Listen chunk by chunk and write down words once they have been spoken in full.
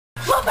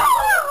Mother!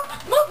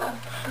 Mother!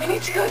 I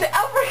need to go to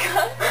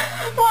Africa.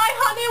 Why,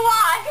 honey,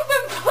 why? Because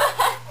I'm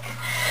black.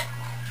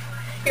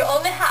 You're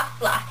only half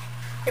black.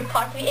 You're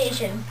partly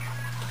Asian.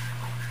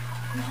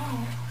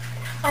 No.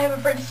 I have a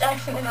British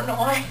accent, I don't know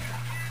why.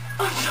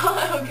 I'm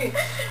not, okay.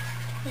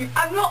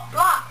 I'm not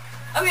black.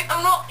 I mean,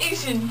 I'm not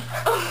Asian.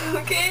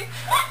 Okay?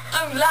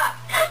 I'm black.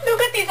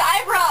 Look at these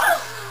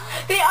eyebrows.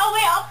 They are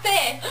way up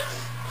there.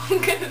 I'm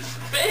gonna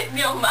spit in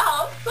your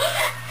mouth.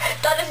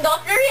 That is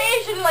not very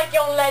Asian like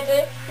your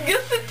lady.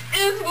 Yes it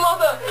is,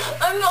 mother.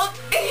 I'm not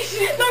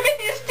Asian. Look at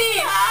these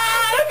teeth.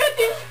 Look at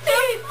these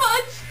teeth.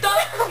 Much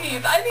dark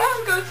teeth. I need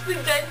to go to the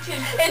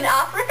dentist. In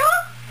Africa?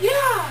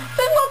 Yeah.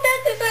 There's no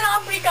dentist in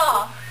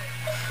Africa.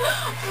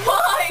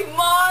 Why,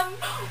 Mom?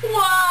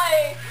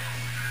 Why?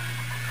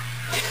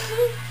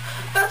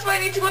 That's why I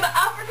need to go to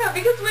Africa,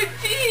 because my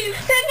teeth.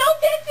 There's no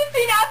dentist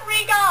in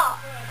Africa.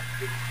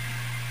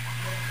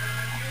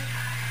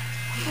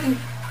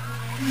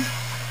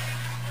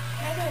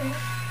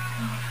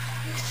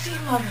 You see,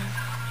 Mother.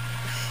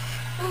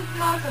 Oh,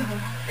 Mother.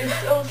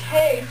 It's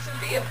okay to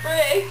be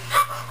afraid.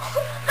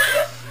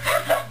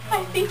 I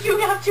think you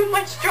have too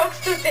much drugs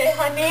today,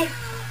 honey.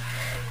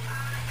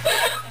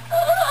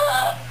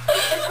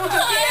 Let's go to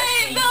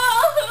KFC.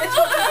 Let's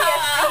go to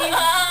KFC. Wait.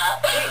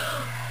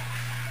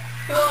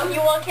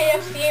 You want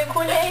KFC and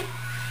Kool-Aid?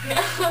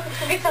 Let's go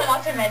get some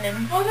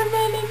watermelon.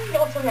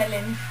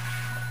 Watermelon.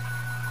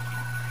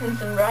 And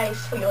some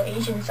rice for your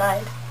Asian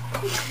side.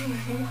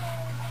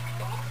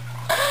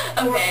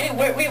 Okay.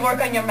 We work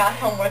on your math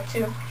homework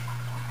too.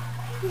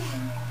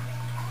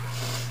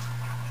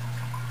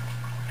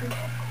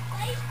 Okay.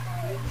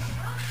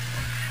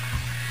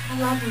 I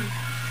love you.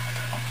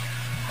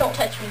 Don't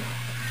touch me.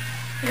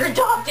 You're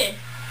adopted.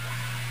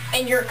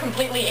 And you're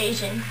completely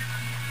Asian.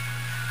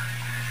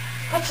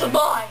 That's a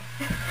lie.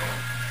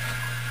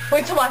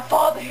 Wait till my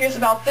father hears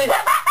about this.